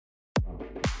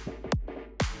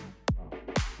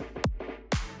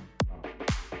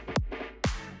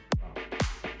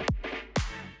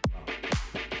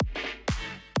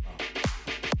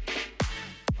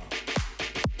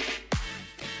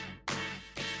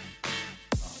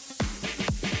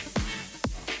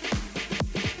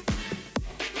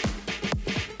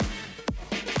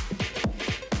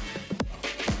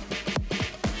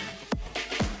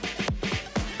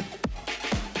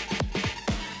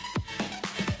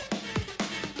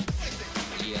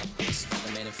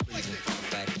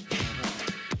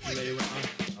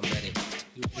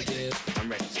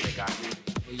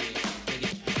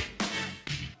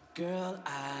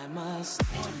must. I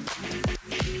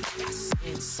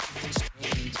said something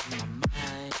strange in my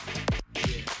mind.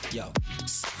 Yo,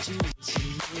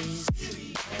 situation is,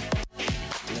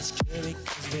 let's cure it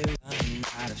 'cause we're running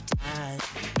out of time.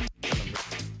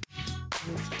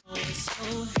 So,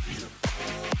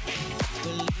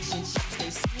 relationships they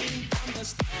seem from the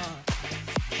start.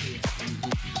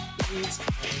 It's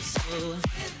also,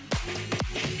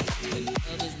 when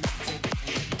love is not taken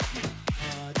from the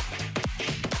heart.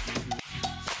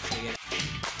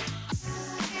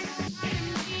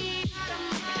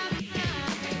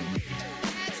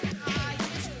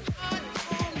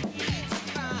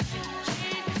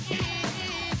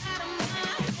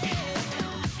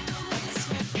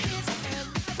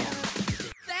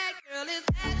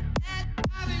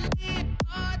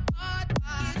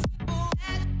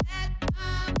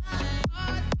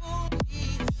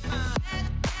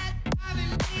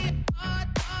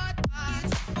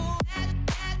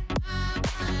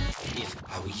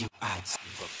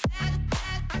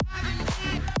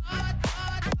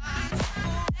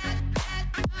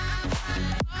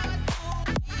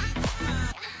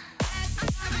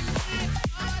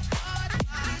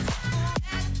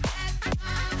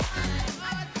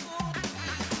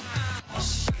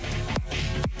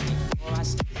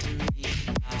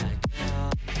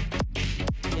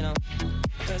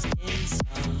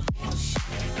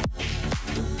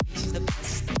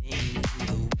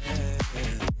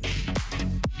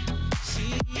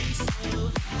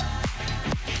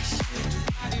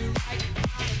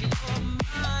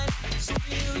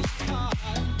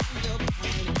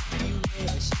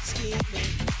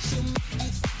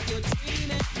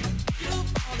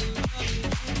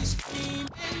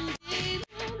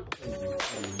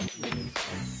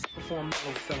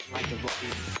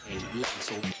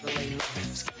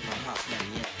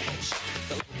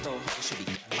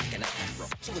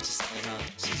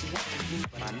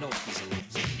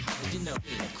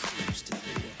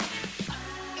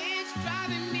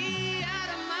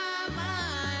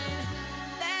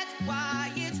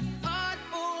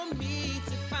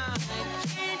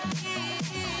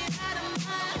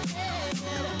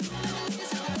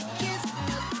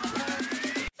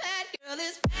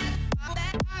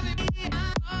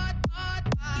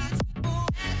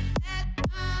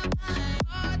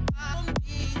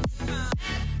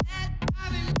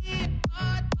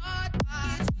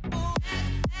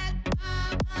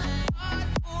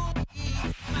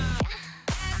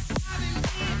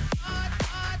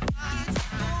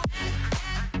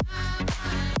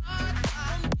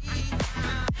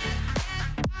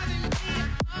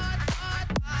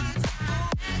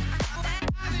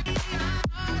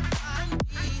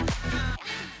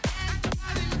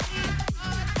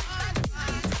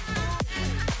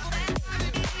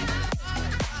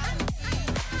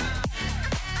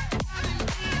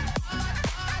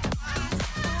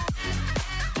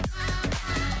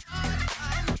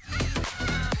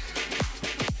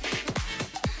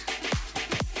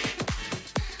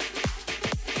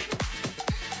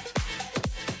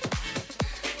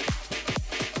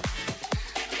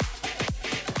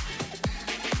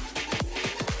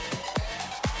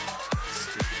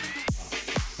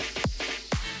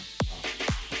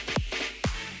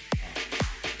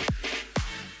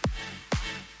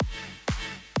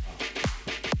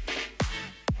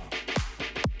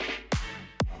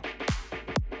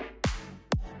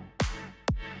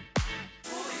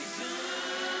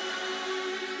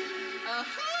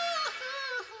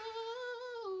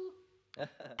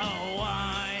 Oh,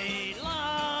 I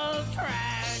love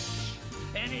trash.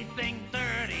 Anything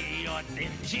dirty or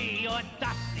dingy or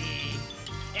dusty.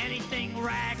 Anything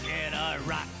ragged or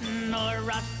rotten or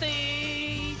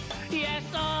rusty. Yes,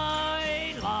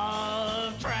 I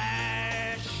love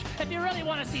trash. If you really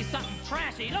want to see something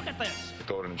trashy, look at this.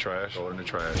 Throw it in the trash. Throw it in the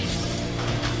trash.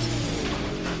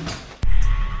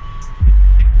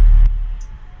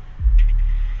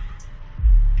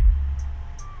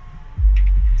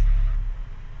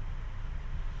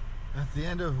 At the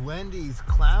end of Wendy's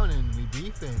clowning, we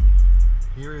beefing.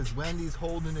 Here is Wendy's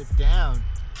holding it down.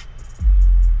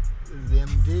 This is the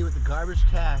MD with the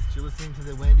Garbagecast. You're listening to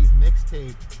the Wendy's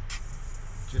mixtape.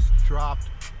 Just dropped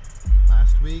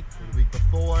last week or the week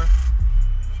before.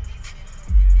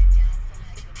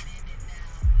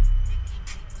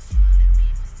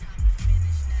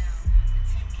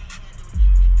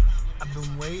 I've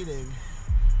been waiting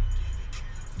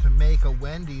to make a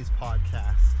Wendy's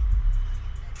podcast.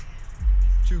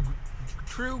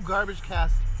 True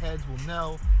Garbagecast heads will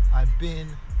know I've been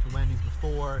to Wendy's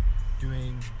before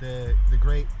doing the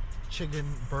great chicken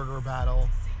burger battle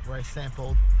where I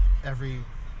sampled every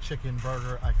chicken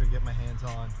burger I could get my hands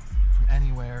on from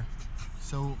anywhere.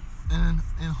 So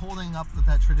in holding up with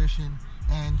that tradition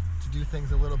and to do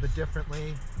things a little bit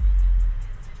differently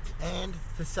and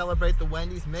to celebrate the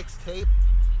Wendy's mixtape,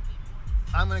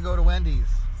 I'm gonna go to Wendy's,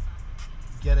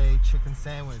 get a chicken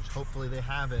sandwich. Hopefully they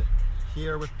have it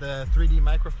here with the 3D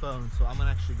microphone, so I'm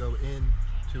gonna actually go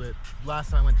into it. Last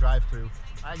time I went drive-through.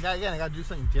 I gotta do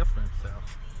something different, so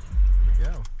here we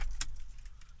go.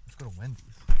 Let's go to Wendy's.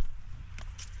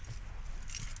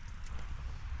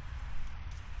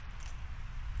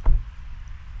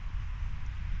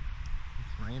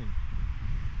 It's raining.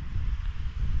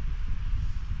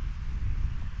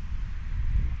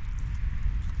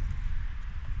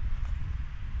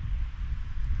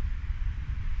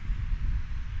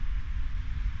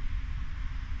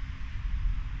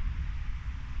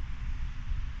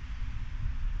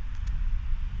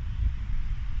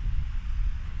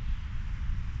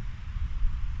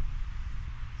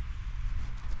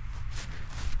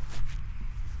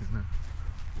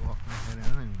 Walk my head in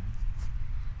anyway.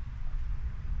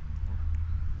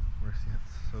 Where's the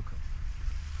SoCo?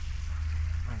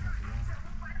 Oh, not the wall.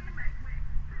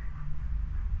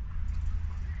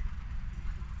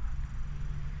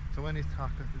 So Wendy's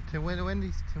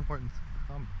Wendy's Tim Hortons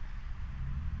combo.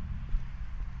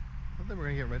 I thought they were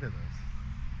gonna get rid of those.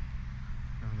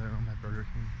 No, they're on my Burger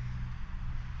King.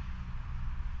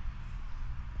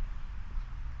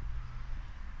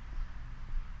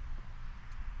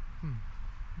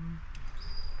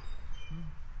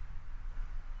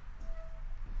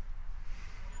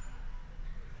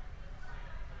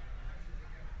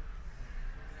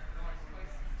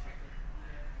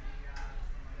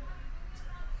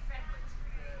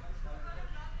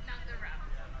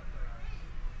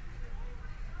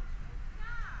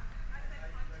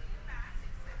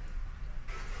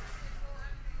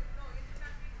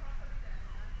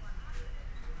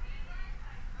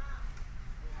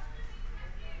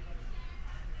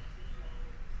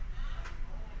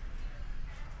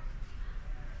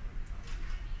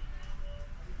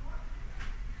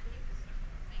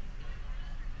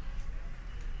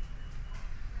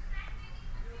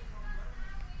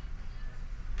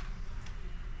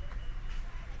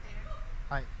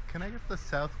 Hi, can I get the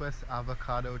Southwest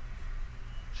avocado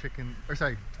chicken, or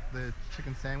sorry, the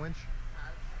chicken sandwich?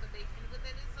 The bacon with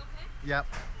it is okay? Yep.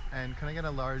 And can I get a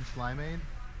large limeade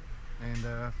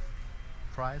and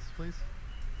fries, please?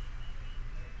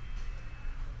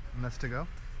 And that's to go?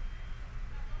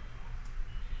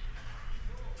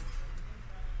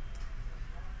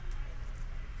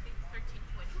 I think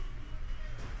 $13.20.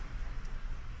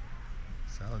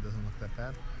 Salad doesn't look that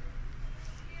bad.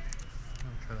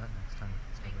 I'll try that next time.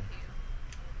 Thank you.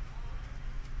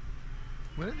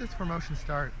 When did this promotion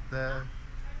start? The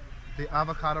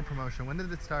avocado promotion. When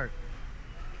did it start?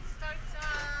 It starts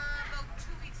about 2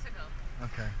 weeks ago.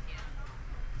 Okay. Yeah.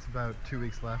 It's about 2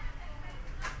 weeks left.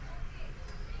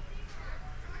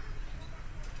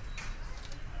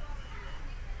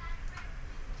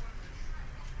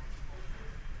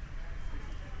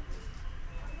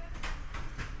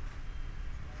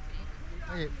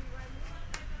 Okay.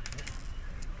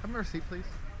 Have my receipt, please.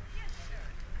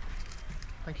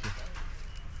 Thank you.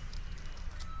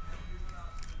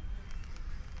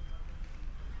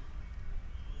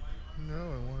 No,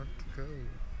 I want to go.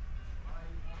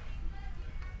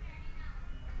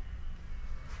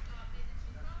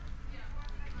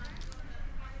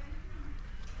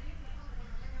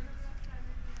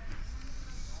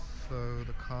 So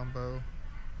the combo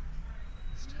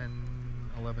is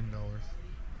 $11.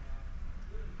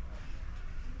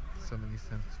 70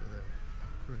 cents for that.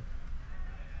 Good.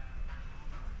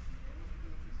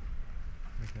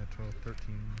 Making a total of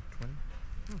 $13.20.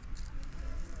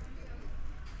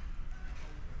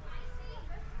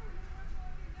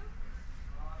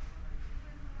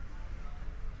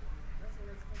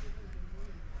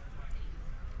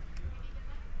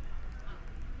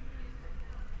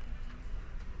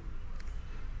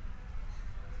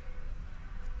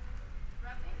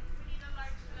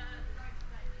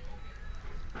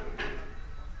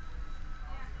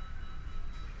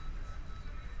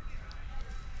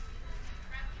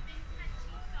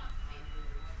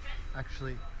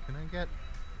 Actually, can I get...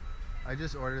 I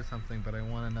just ordered something, but I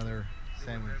want another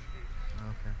sandwich.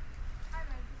 Okay.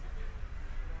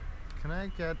 Can I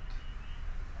get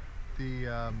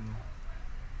the,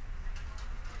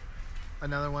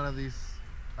 another one of these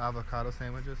avocado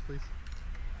sandwiches, please?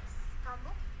 Combo?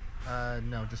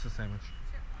 No, just a sandwich.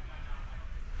 Sure.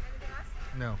 Anything else?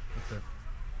 No, that's it.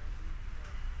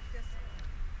 Yes.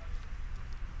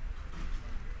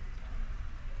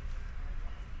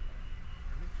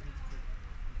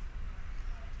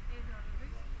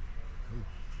 Ooh.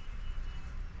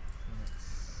 So that's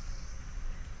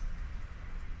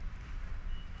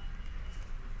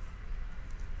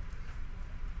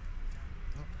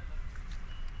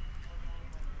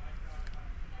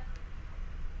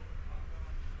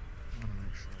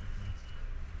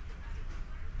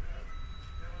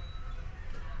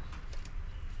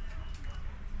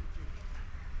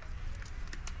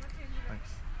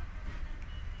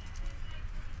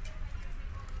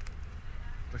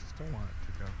Still want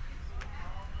it to go.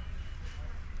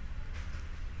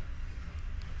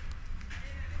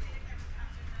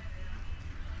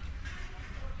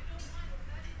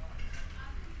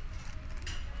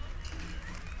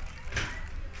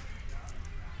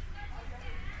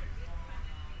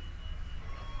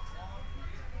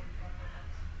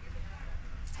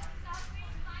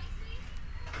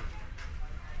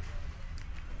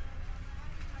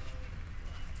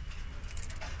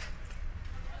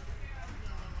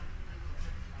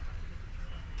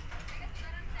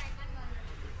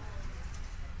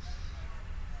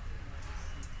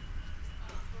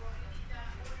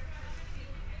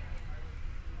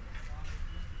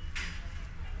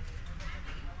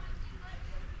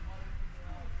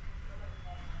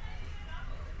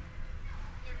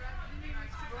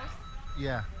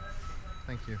 Yeah,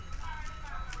 thank you.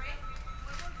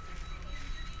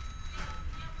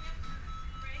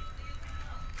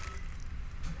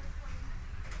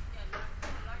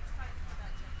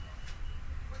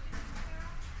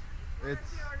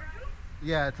 It's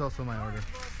yeah, it's also my order.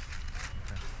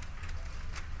 Okay.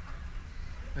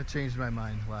 I changed my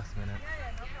mind last minute.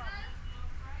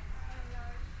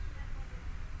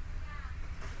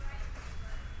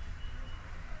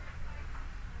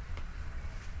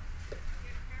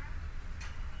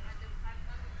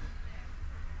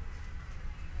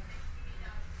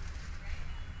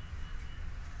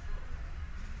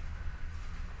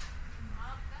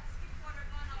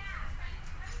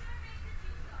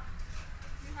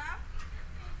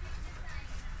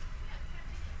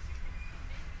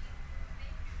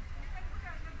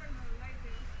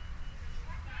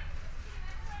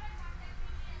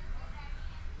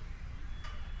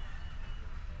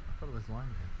 I thought it was lime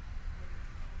here.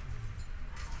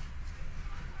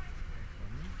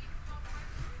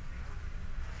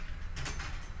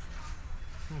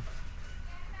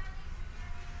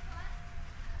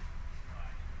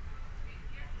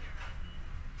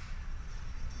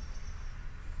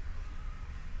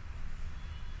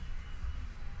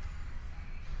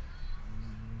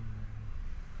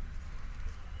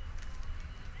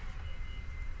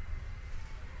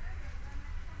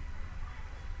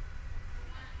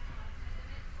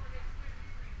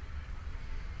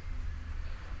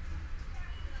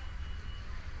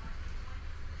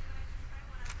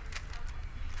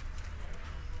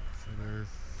 So there's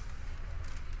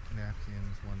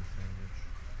napkins, one sandwich.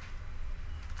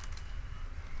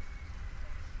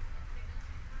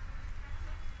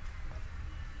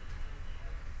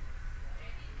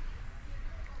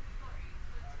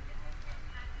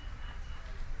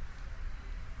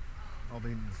 I'll be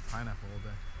eating this pineapple all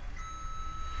day.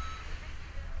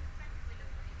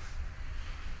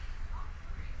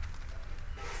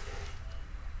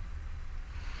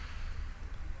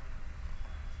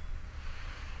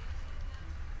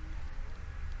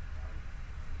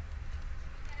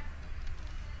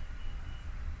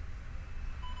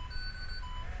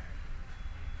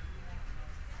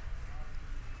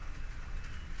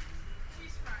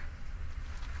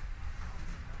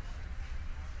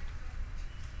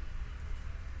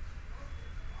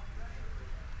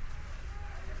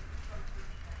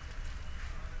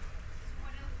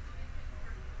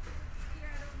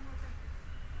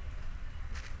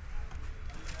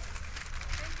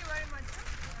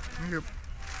 Yep.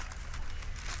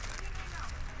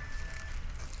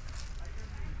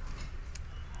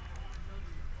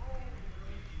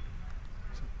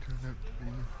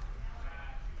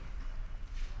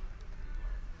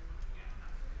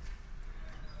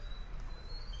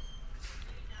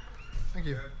 Thank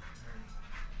you. Well,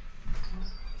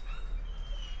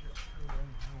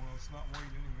 it's not white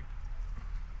anyway.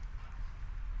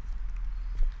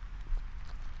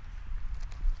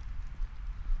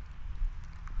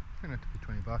 Turned out to be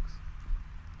 $20. Maybe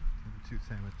 2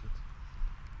 sandwiches.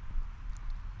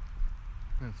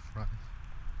 And it's fries.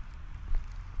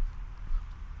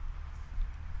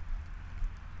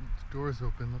 The door's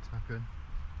open, that's not good.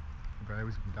 The guy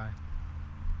was gonna die.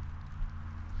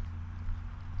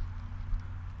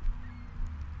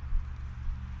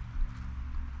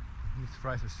 These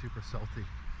fries are super salty.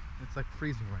 It's like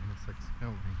freezing rain, it's like snow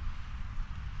rain.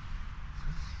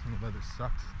 And the weather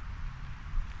sucks.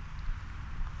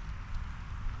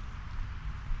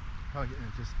 Probably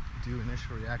gonna just do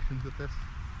initial reactions with this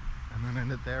and then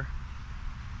end it there.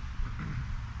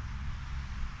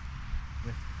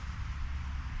 With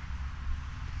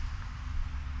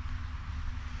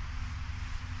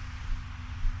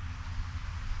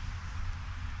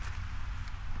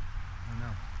I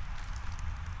know.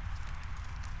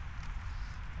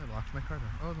 I locked my car door.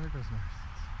 Oh, there goes my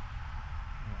receipts.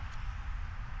 Oh.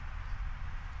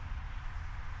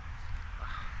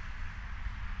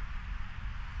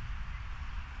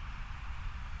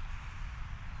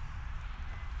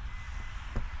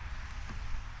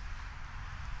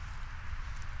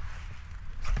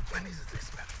 Wendy's is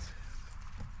expensive.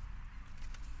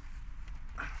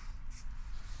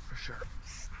 For sure.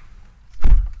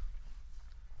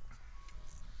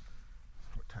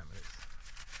 What time it is?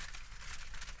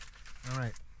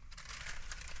 Alright.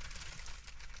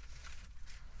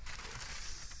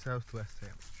 Southwest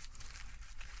sandwich.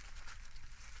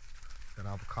 Got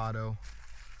avocado,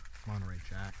 Monterey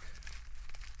Jack,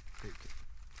 bacon.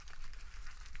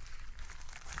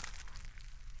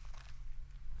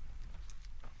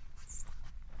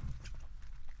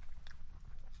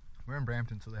 We're in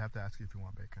Brampton, so they have to ask you if you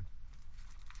want bacon.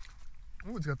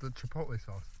 Oh, it's got the chipotle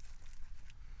sauce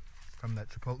from that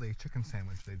chipotle chicken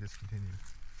sandwich they discontinued.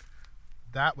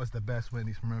 That was the best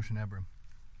Wendy's promotion ever.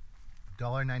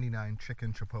 $1.99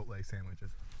 chicken chipotle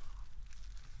sandwiches.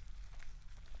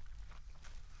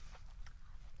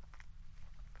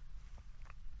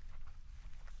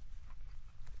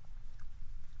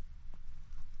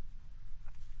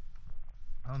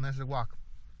 Oh, and there's the guac.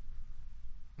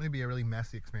 It's going to be a really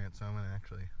messy experience, so I'm going to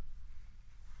actually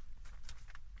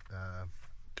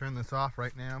turn this off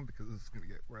right now because it's going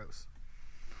to get gross.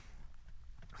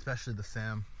 Especially the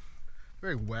Sam.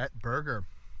 Very wet burger.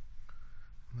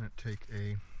 I'm going to take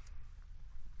a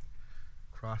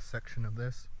cross section of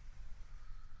this.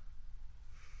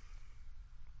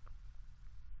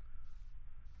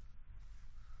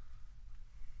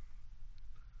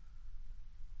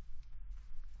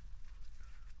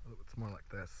 Oh, it's more like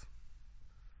this.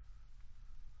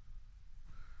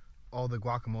 All the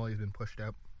guacamole has been pushed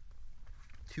out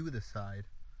to the side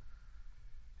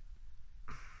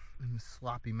in this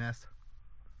sloppy mess.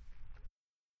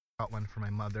 Got one for my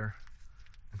mother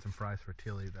and some fries for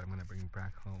Tilly that I'm going to bring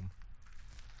back home.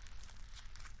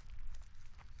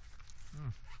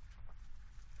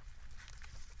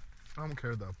 I don't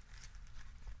care though.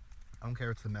 I don't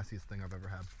care, it's the messiest thing I've ever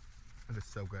had. It is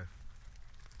so good.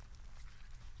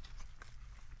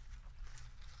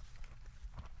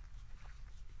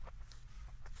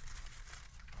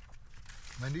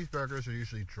 Wendy's burgers are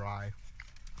usually dry.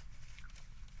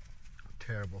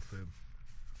 Terrible food.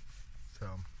 So,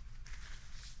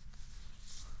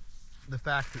 the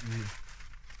fact that you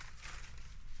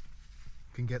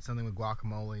can get something with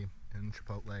guacamole and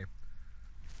chipotle,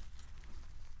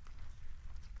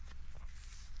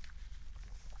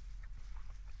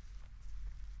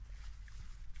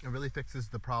 it really fixes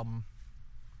the problem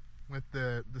with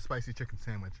the spicy chicken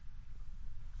sandwich,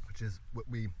 which is what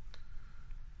we,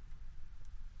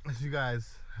 as you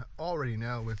guys already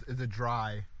know, is a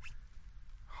dry,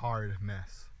 hard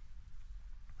mess.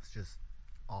 It's just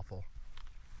awful.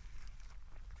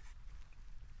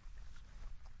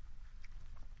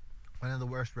 One of the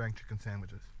worst ranked chicken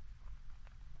sandwiches.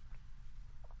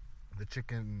 The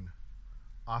chicken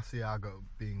Asiago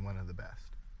being one of the best,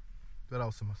 but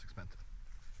also most expensive.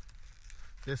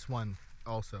 This one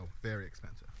also very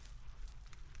expensive.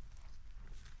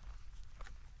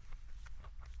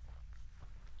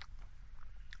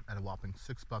 At a whopping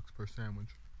 $6 per sandwich.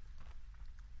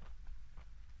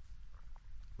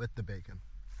 With the bacon.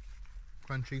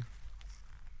 Crunchy.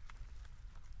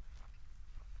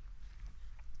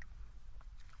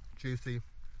 Juicy.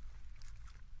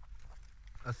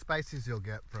 As spicy as you'll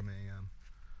get from a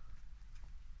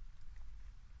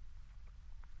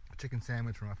chicken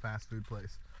sandwich from a fast food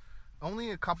place. Only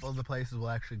a couple of the places will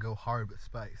actually go hard with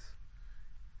spice.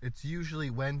 It's usually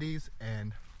Wendy's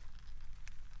and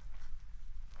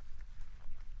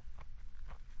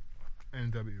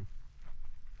W.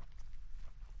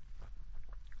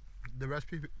 The rest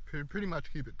pretty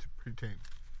much keep it pretty tame.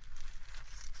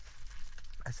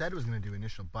 I said it was going to do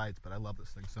initial bites, but I love this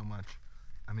thing so much.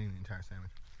 I'm eating the entire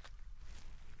sandwich.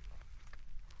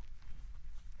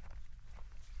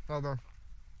 Although,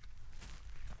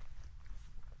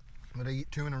 would I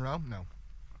eat 2 in a row? No.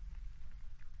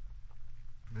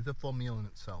 It's a full meal in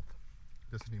itself.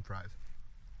 Doesn't need fries.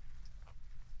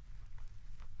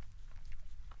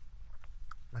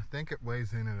 I think it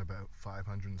weighs in at about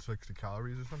 560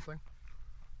 calories or something.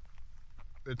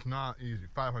 It's not easy.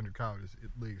 500 calories at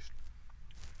least.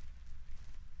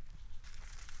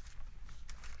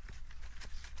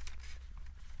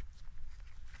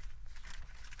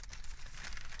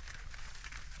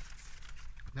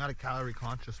 Not a calorie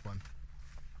conscious one.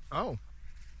 Oh.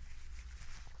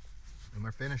 And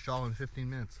we're finished all in 15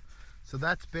 minutes. So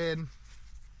that's been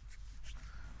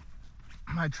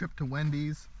my trip to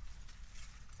Wendy's.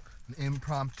 An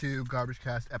impromptu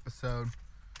Garbagecast episode.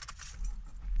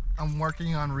 I'm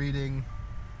working on reading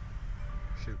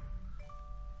the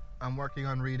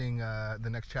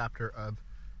next chapter of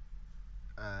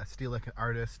Steal Like an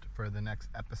Artist for the next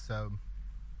episode,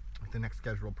 the next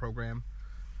scheduled program.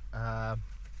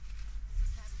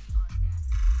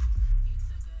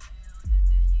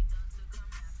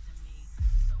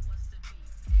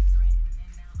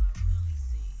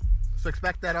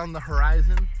 expect that on the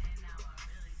horizon.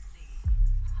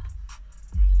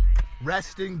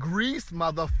 Rest in Greece,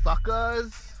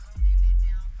 motherfuckers.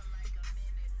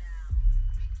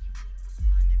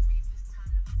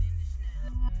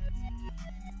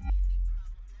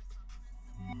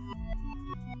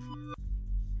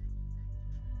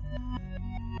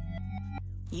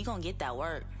 You gonna get that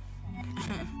work.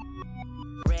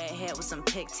 Red hair with some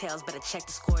pigtails, better check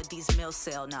the score of these meal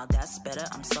sale. Now that's better,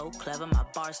 I'm so clever, my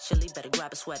bar's chilly, better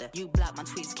grab a sweater. You block my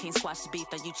tweets, can't squash the beef,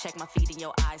 and you check my feet and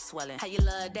your eyes swelling. How you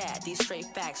love that? These straight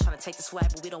facts, trying to take the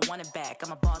swag, but we don't want it back.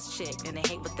 I'm a boss chick, and they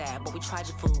hate with that, but we tried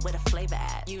your food, where the flavor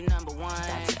at? You number one,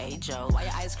 that's A-Joe. Why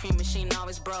your ice cream machine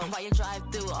always broke? Why your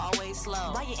drive-through always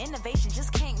slow? Why your innovation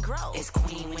just can't grow? It's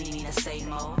Queen when you need to say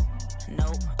mo.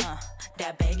 Nope,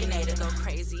 that baconator go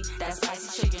crazy. That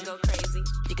spicy chicken go crazy.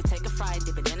 You can take a fry,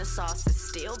 dip it in a sauce, and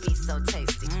still be so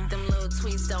tasty. Them little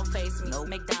tweets don't face me. Nope.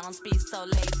 McDonald's be so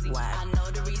lazy. Wow. I know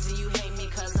the reason you hate me,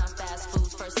 cause I'm fast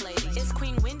food's first lady. It's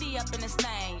Queen Wendy up in this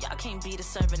thing. Y'all can't beat us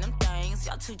serving them things.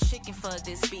 Y'all too chicken for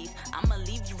this beef. I'ma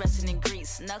leave you resting in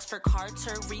grease. Nuts for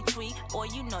Carter retweet, or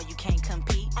you know you can't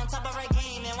compete. On top of our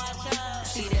game and watch out.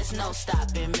 See, there's no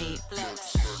stopping me.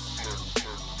 Flex.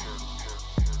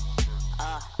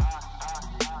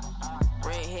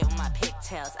 Red hair with my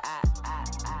pigtails,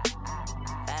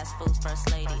 fast food first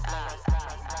lady,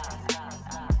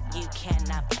 you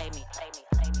cannot play me.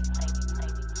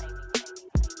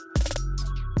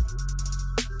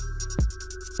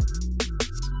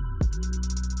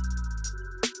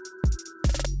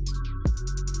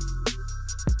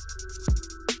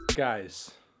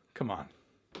 Guys, come on.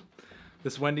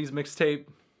 This Wendy's mixtape,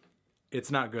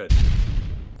 it's not good.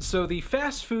 So the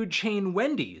fast food chain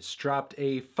Wendy's dropped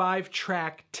a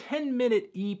 5-track,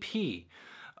 10-minute EP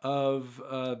of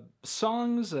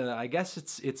songs. I guess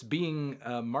it's being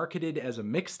marketed as a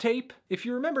mixtape. If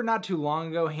you remember, not too long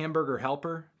ago, Hamburger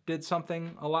Helper did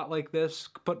something a lot like this.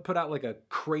 Put out like a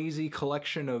crazy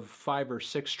collection of 5 or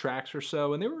 6 tracks or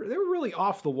so, and they were really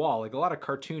off the wall, like a lot of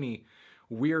cartoony,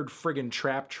 weird friggin'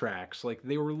 trap tracks. Like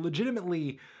they were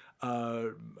legitimately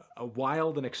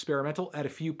wild and experimental at a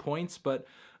few points, but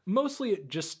mostly it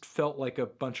just felt like a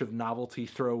bunch of novelty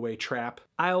throwaway trap.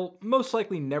 I'll most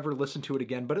likely never listen to it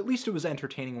again, but at least it was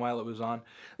entertaining while it was on.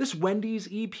 This Wendy's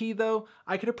EP though,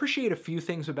 I could appreciate a few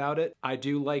things about it. I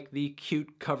do like the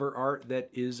cute cover art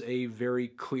that is a very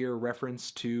clear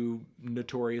reference to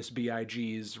Notorious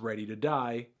B.I.G.'s Ready to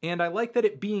Die. And I like that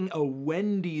it being a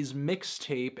Wendy's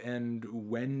mixtape, and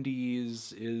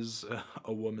Wendy's is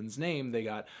a woman's name. They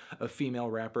got a female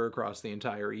rapper across the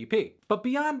entire EP. But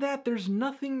beyond that, there's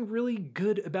nothing really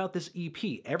good about this EP.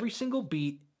 Every single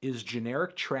beat is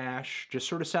generic trash, just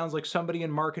sort of sounds like somebody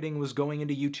in marketing was going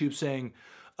into YouTube saying,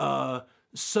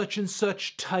 such and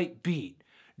such type beat,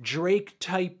 Drake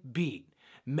type beat,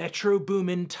 Metro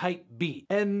Boomin type beat.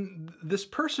 And this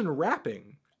person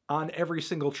rapping on every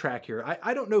single track here,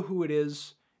 I don't know who it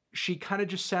is. She kind of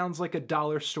just sounds like a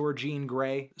dollar store Jean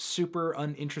Grey. Super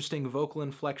uninteresting vocal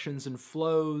inflections and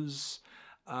flows.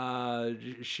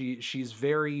 She's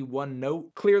very one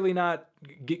note. Clearly not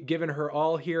given her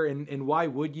all here, and why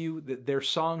would you? They're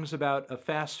songs about a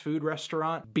fast food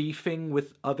restaurant beefing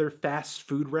with other fast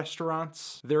food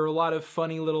restaurants. There are a lot of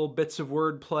funny little bits of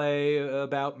wordplay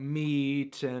about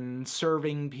meat and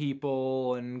serving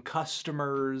people and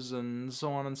customers and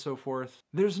so on and so forth.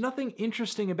 There's nothing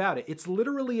interesting about it. It's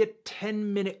literally a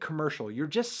 10-minute commercial. You're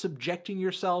just subjecting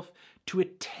yourself to a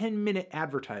 10-minute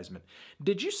advertisement.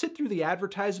 Did you sit through the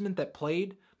advertisement that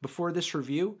played before this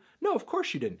review? No, of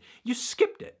course you didn't. You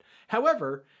skipped it.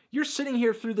 However, you're sitting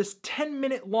here through this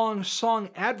 10-minute long song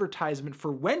advertisement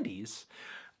for Wendy's.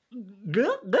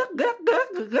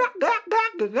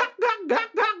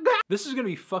 This is gonna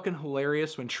be fucking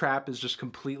hilarious when trap is just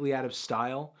completely out of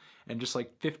style, and just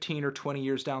like 15 or 20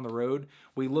 years down the road,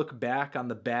 we look back on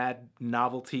the bad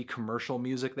novelty commercial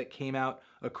music that came out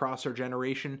across our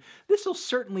generation. This will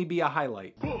certainly be a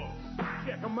highlight.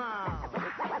 Check 'em out.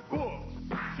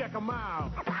 Check 'em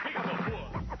out. Here's a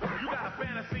book. You got a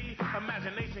fantasy,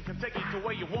 imagination can take you to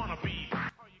where you wanna be.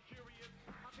 Are you curious?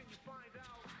 How can you find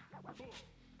out?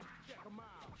 Check 'em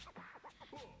out.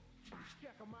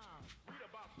 Check 'em out. Read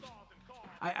about stars and cars.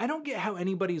 I don't get how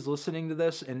anybody's listening to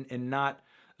this and not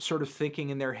sort of thinking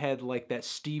in their head like that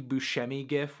Steve Buscemi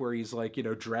gif where he's like, you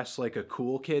know, dressed like a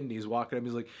cool kid and he's walking up,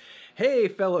 he's like, hey,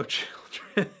 fellow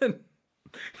children,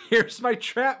 here's my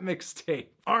trap mixtape.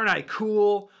 Aren't I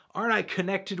cool? Aren't I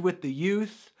connected with the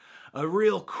youth? A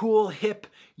real cool, hip,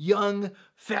 young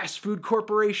fast food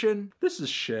corporation? This is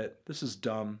shit. This is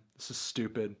dumb. This is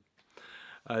stupid.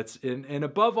 And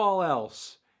above all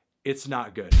else, it's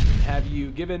not good. Have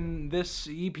you given this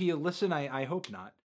EP a listen? I hope not.